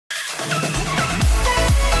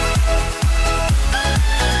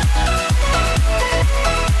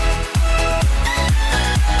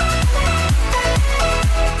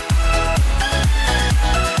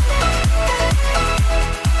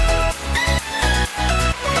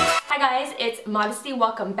it's Modesty.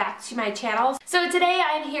 Welcome back to my channel. So today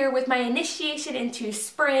I'm here with my initiation into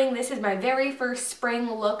spring. This is my very first spring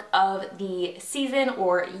look of the season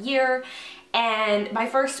or year and my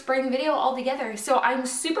first spring video altogether. So I'm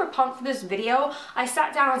super pumped for this video. I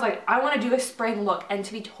sat down, I was like, I want to do a spring look, and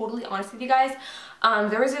to be totally honest with you guys,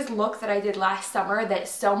 there was this look that I did last summer that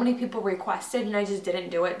so many people requested and I just didn't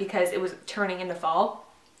do it because it was turning into fall.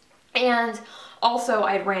 And also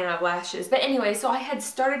I ran out of lashes. But anyway, so I had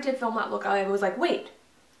started to film that look. I was like, wait,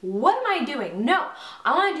 what am I doing? No,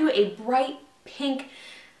 I want to do a bright pink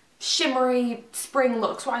shimmery spring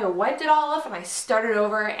look. So I wiped it all off and I started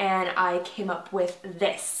over and I came up with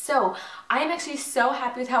this. So I am actually so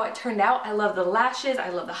happy with how it turned out. I love the lashes. I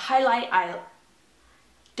love the highlight. I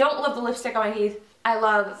don't love the lipstick on my teeth. I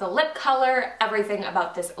love the lip color, everything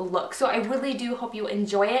about this look. So I really do hope you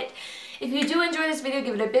enjoy it. If you do enjoy this video,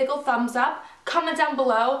 give it a big ol' thumbs up. Comment down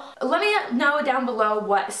below. Let me know down below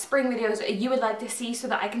what spring videos you would like to see so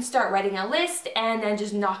that I can start writing a list and then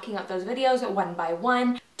just knocking out those videos one by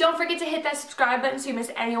one. Don't forget to hit that subscribe button so you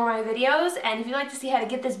miss any more of my videos. And if you'd like to see how to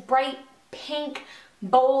get this bright, pink,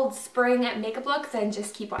 bold spring makeup look, then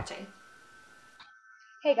just keep watching.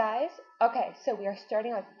 Hey guys, okay, so we are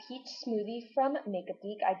starting with Peach Smoothie from Makeup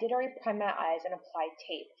Geek. I did already prime my eyes and apply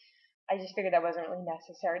tape. I just figured that wasn't really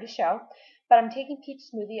necessary to show. But I'm taking Peach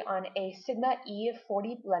Smoothie on a Sigma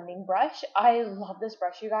E40 blending brush. I love this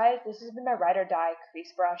brush, you guys. This has been my ride or die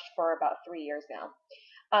crease brush for about 3 years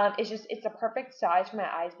now. It's a perfect size for my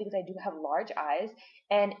eyes because I do have large eyes,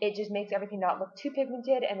 and it just makes everything not look too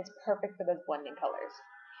pigmented, and it's perfect for those blending colors.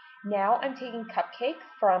 Now I'm taking Cupcake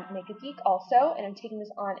from Makeup Geek also, and I'm taking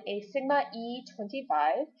this on a Sigma E25,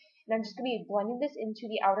 and I'm just going to be blending this into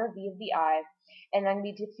the outer V of the eye, and I'm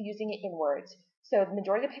going to be diffusing it inwards. So the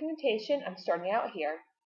majority of the pigmentation, I'm starting out here,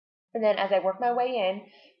 and then as I work my way in,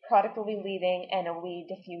 product will be leaving and it will be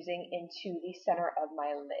diffusing into the center of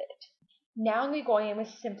my lid. Now I'm going to be going in with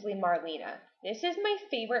Simply Marlena. This is my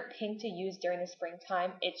favorite pink to use during the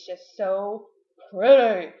springtime. It's just so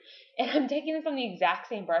pretty. And I'm taking this on the exact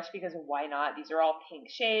same brush because why not? These are all pink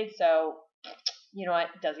shades, so you know what?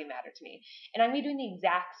 It doesn't matter to me. And I'm going to be doing the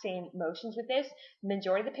exact same motions with this. The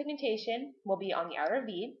majority of the pigmentation will be on the outer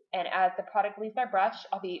V, and as the product leaves my brush,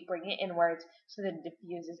 I'll be bringing it inwards so that it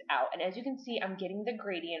diffuses out. And as you can see, I'm getting the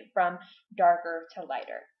gradient from darker to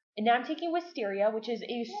lighter. And now I'm taking Wisteria, which is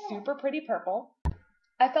a super pretty purple.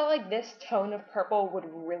 I felt like this tone of purple would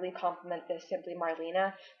really complement this Simply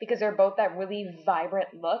Marlena because they're both that really vibrant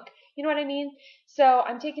look. You know what I mean? So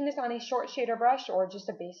I'm taking this on a short shader brush or just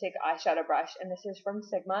a basic eyeshadow brush, and this is from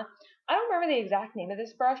Sigma. I don't remember the exact name of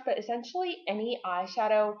this brush, but essentially any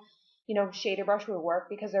eyeshadow, shader brush would work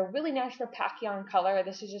because they're really nice for packing on color.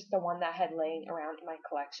 This is just the one that I had laying around in my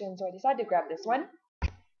collection, so I decided to grab this one.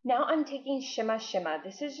 Now I'm taking Shimma Shimma.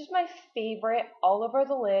 This is just my favorite all over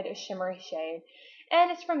the lid shimmery shade. And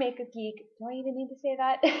it's from Makeup Geek. Do I even need to say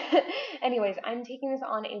that? Anyways, I'm taking this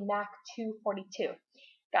on a MAC 242.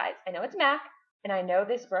 Guys, I know it's MAC, and I know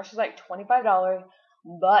this brush is like $25,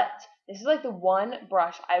 but this is like the one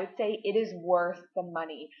brush I would say it is worth the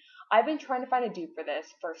money. I've been trying to find a dupe for this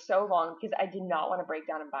for so long because I did not want to break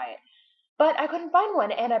down and buy it. But I couldn't find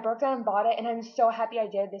one, and I broke down and bought it, and I'm so happy I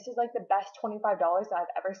did. This is like the best $25 that I've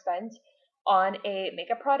ever spent on a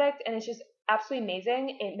makeup product, and it's just absolutely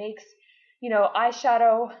amazing. It makes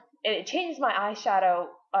eyeshadow, it changes my eyeshadow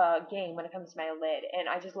game when it comes to my lid, and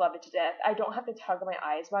I just love it to death. I don't have to tug on my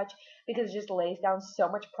eye as much because it just lays down so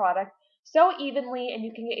much product so evenly, and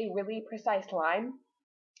you can get a really precise line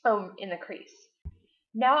in the crease.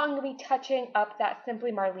 Now I'm going to be touching up that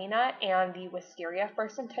Simply Marlena and the Wisteria.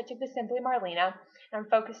 First I'm touching the Simply Marlena, and I'm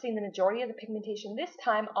focusing the majority of the pigmentation this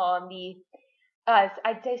time on the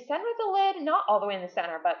I'd say center of the lid, not all the way in the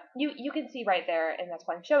center, but you can see right there, and that's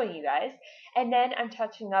why I'm showing you guys. And then I'm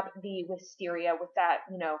touching up the Wisteria with that,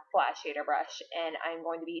 flat shader brush, and I'm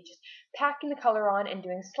going to be just packing the color on and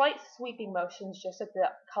doing slight sweeping motions just so the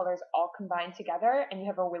colors all combine together, and you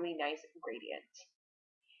have a really nice gradient.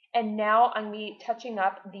 And now I'm going to be touching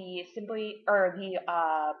up the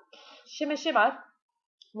Shimma Shimma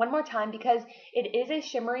one more time because it is a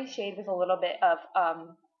shimmery shade with a little bit of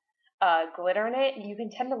glitter in it. You can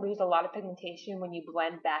tend to lose a lot of pigmentation when you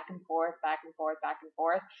blend back and forth, back and forth, back and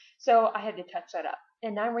forth. So I had to touch that up.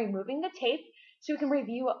 And now I'm removing the tape so we can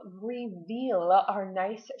reveal our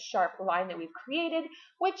nice sharp line that we've created,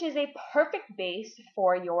 which is a perfect base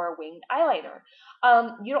for your winged eyeliner.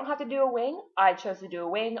 You don't have to do a wing. I chose to do a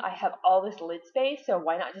wing. I have all this lid space, so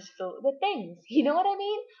why not just fill it with things? You know what I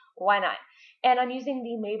mean? Why not? And I'm using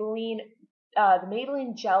the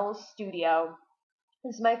Maybelline Gel Studio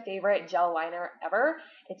This is my favorite gel liner ever.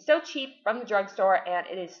 It's so cheap from the drugstore and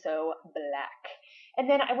it is so black. And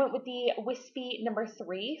then I went with the Wispy number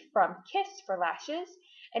 3 from Kiss for lashes.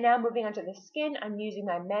 And now moving on to the skin, I'm using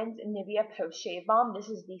my Men's Nivea Post Shave Balm. This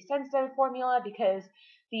is the sensitive formula because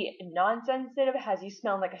the non-sensitive has you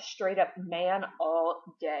smelling like a straight up man all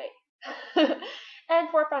day. And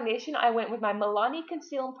for foundation, I went with my Milani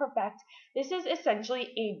Conceal and Perfect. This is essentially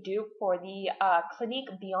a dupe for the Clinique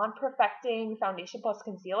Beyond Perfecting Foundation Plus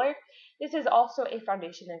Concealer. This is also a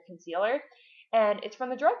foundation and concealer, and it's from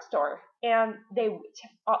the drugstore. And they,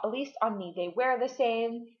 at least on me, they wear the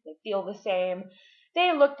same, they feel the same,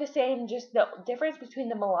 they look the same. Just the difference between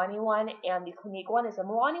the Milani one and the Clinique one is the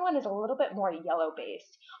Milani one is a little bit more yellow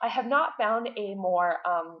based. I have not found a more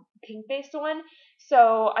pink based one.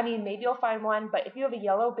 So, I mean, maybe you'll find one, but if you have a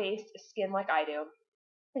yellow-based skin like I do,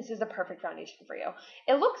 this is the perfect foundation for you.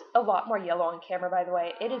 It looks a lot more yellow on camera, by the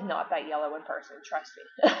way. It is not that yellow in person, trust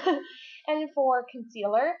me. And for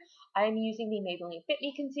concealer, I'm using the Maybelline Fit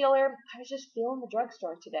Me Concealer. I was just feeling the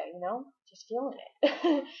drugstore today, you know? Just feeling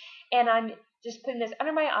it. And I'm just putting this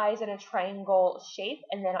under my eyes in a triangle shape,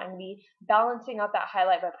 and then I'm going to be balancing out that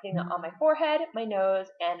highlight by putting it on my forehead, my nose,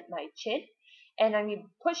 and my chin. And I'm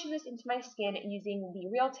pushing this into my skin using the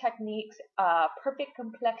Real Techniques Perfect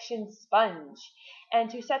Complexion Sponge. And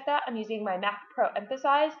to set that, I'm using my MAC Pro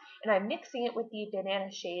Emphasize, and I'm mixing it with the Banana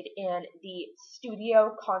shade in the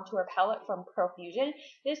Studio Contour Palette from Profusion.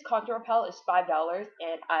 This contour palette is $5,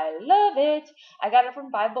 and I love it. I got it from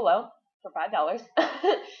Five Below for $5,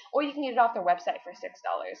 or you can get it off their website for $6.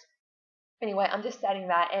 Anyway, I'm just setting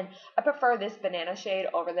that, and I prefer this Banana shade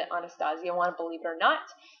over the Anastasia one, believe it or not.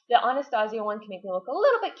 The Anastasia one can make me look a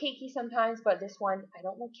little bit cakey sometimes, but this one, I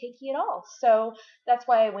don't look cakey at all. So that's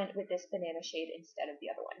why I went with this Banana shade instead of the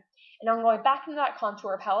other one. And I'm going back into that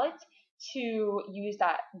contour palette to use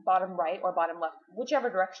that bottom right or bottom left, whichever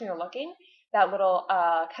direction you're looking, that little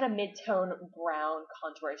kind of mid-tone brown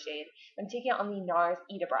contour shade. I'm taking it on the NARS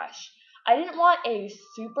Ita brush. I didn't want a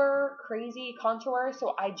super crazy contour,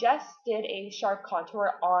 so I just did a sharp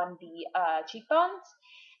contour on the cheekbones,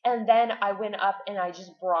 and then I went up and I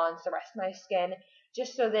just bronzed the rest of my skin,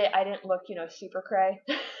 just so that I didn't look, you know, super cray.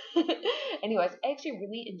 Anyways, I actually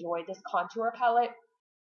really enjoyed this contour palette.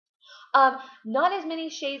 Not as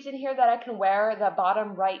many shades in here that I can wear. The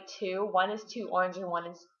bottom right two, one is too orange and one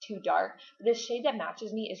is too dark. But this shade that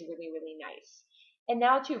matches me is really, really nice. And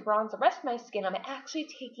now to bronze the rest of my skin, I'm actually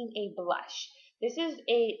taking a blush. This is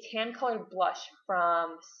a tan colored blush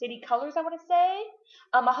from City Colors, I want to say.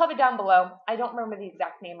 I'll have it down below. I don't remember the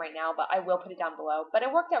exact name right now, but I will put it down below. But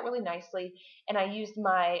it worked out really nicely, and I used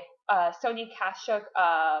my Sonia Kashuk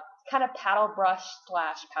kind of paddle brush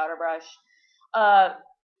 / powder brush.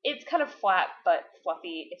 It's kind of flat but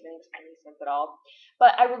fluffy, if it makes any sense at all.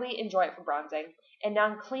 But I really enjoy it for bronzing. And now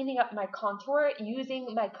I'm cleaning up my contour using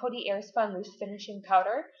my Coty Airspun Loose Finishing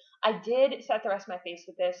Powder. I did set the rest of my face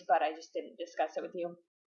with this, but I just didn't discuss it with you.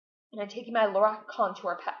 And I'm taking my Lorac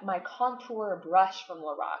my contour brush from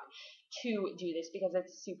Lorac to do this because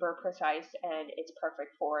it's super precise and it's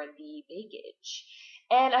perfect for the bakeage.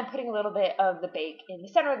 And I'm putting a little bit of the bake in the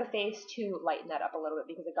center of the face to lighten that up a little bit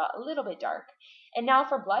because it got a little bit dark. And now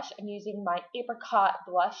for blush, I'm using my Apricot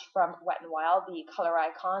blush from Wet n Wild, the Color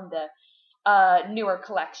Icon, the newer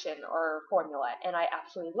collection or formula, and I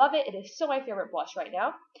absolutely love it. It is still my favorite blush right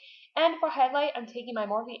now. And for highlight, I'm taking my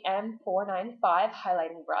Morphe M495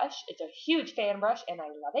 highlighting brush. It's a huge fan brush, and I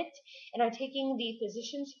love it. And I'm taking the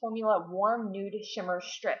Physicians Formula Warm Nude Shimmer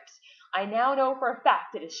Strips. I now know for a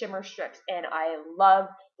fact it is shimmer strips, and I love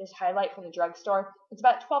this highlight from the drugstore. It's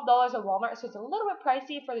about $12 at Walmart, so it's a little bit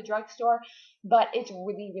pricey for the drugstore, but it's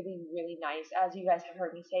really, really, really nice. As you guys have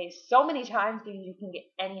heard me say so many times, because you can get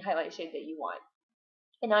any highlight shade that you want.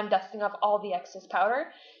 And I'm dusting off all the excess powder,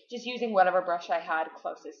 just using whatever brush I had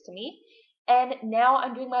closest to me. And now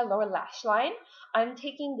I'm doing my lower lash line. I'm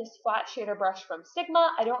taking this flat shader brush from Sigma.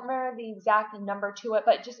 I don't remember the exact number to it,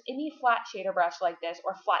 but just any flat shader brush like this,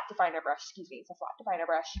 or flat definer brush, excuse me, it's a flat definer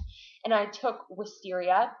brush. And I took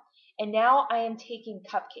Wisteria, and now I am taking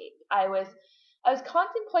Cupcake. I was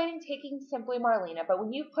contemplating taking Simply Marlena, but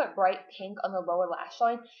when you put bright pink on the lower lash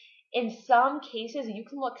line, in some cases you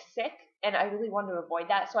can look sick, and I really wanted to avoid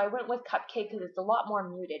that, so I went with Cupcake because it's a lot more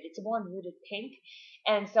muted. It's a more muted pink,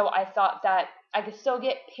 and so I thought that I could still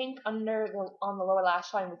get pink on the lower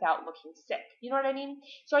lash line without looking sick. You know what I mean?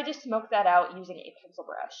 So I just smoked that out using a pencil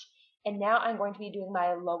brush. And now I'm going to be doing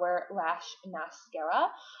my lower lash mascara.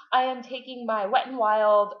 I am taking my Wet n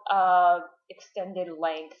Wild extended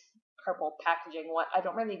length purple packaging one. I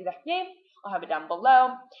don't remember the exact name. I'll have it down below.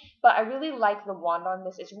 But I really like the wand on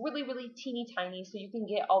this. It's really, really teeny tiny, so you can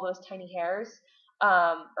get all those tiny hairs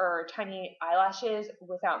or tiny eyelashes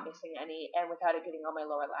without missing any and without it getting on my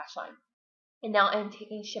lower lash line. And now I'm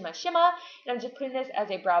taking Shimma Shimma, and I'm just putting this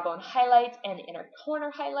as a brow bone highlight and inner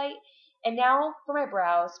corner highlight. And now for my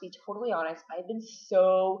brows, to be totally honest, I've been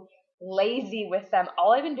so lazy with them.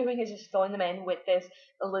 All I've been doing is just filling them in with this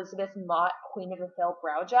Elizabeth Mott Queen of the Hill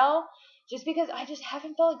brow gel, just because I just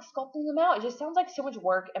haven't felt like sculpting them out. It just sounds like so much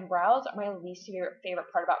work, and brows are my least favorite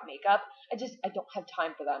part about makeup. I don't have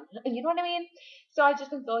time for them. You know what I mean? So I've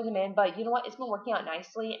just been filling them in, but you know what? It's been working out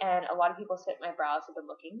nicely, and a lot of people said my brows have been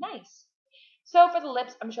looking nice. So for the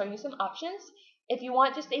lips, I'm showing you some options. If you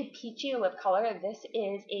want just a peachy lip color, this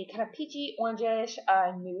is a kind of peachy orangish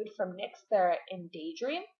nude from NYX. They're in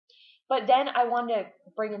Daydream. But then I wanted to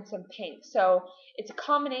bring in some pink. So it's a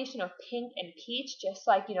combination of pink and peach, just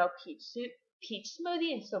like, you know, peach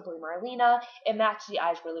smoothie and Simply Marlena. It matched the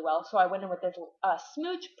eyes really well. So I went in with this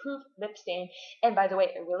smooch proof lip stain. And by the way,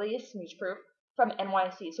 it really is smooch proof from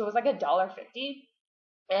NYC. So it was like $1.50.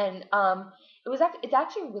 And it's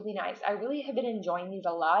actually really nice. I really have been enjoying these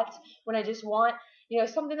a lot when I just want, you know,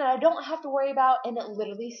 something that I don't have to worry about, and it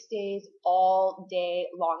literally stays all day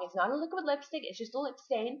long. It's not a liquid lipstick, it's just a lip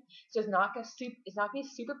stain, so it's not gonna be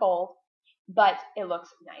super bold, but it looks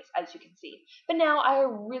nice, as you can see. But now I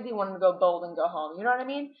really wanted to go bold and go home, you know what I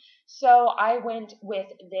mean? So I went with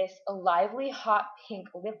this lively hot pink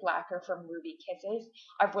lip lacquer from Ruby Kisses.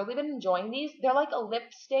 I've really been enjoying these. They're like a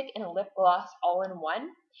lipstick and a lip gloss all in one.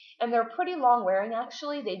 And they're pretty long wearing,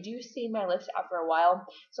 actually. They do stain my lips after a while,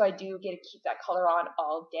 so I do get to keep that color on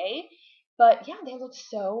all day. But yeah, they look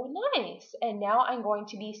so nice. And now I'm going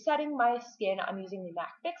to be setting my skin. I'm using the MAC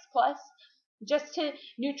Fix Plus just to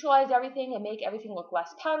neutralize everything and make everything look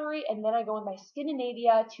less powdery. And then I go in my Skin and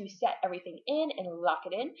Nadia to set everything in and lock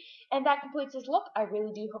it in. And that completes this look. I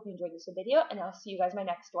really do hope you enjoyed this video, and I'll see you guys in my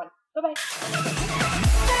next one. Bye-bye.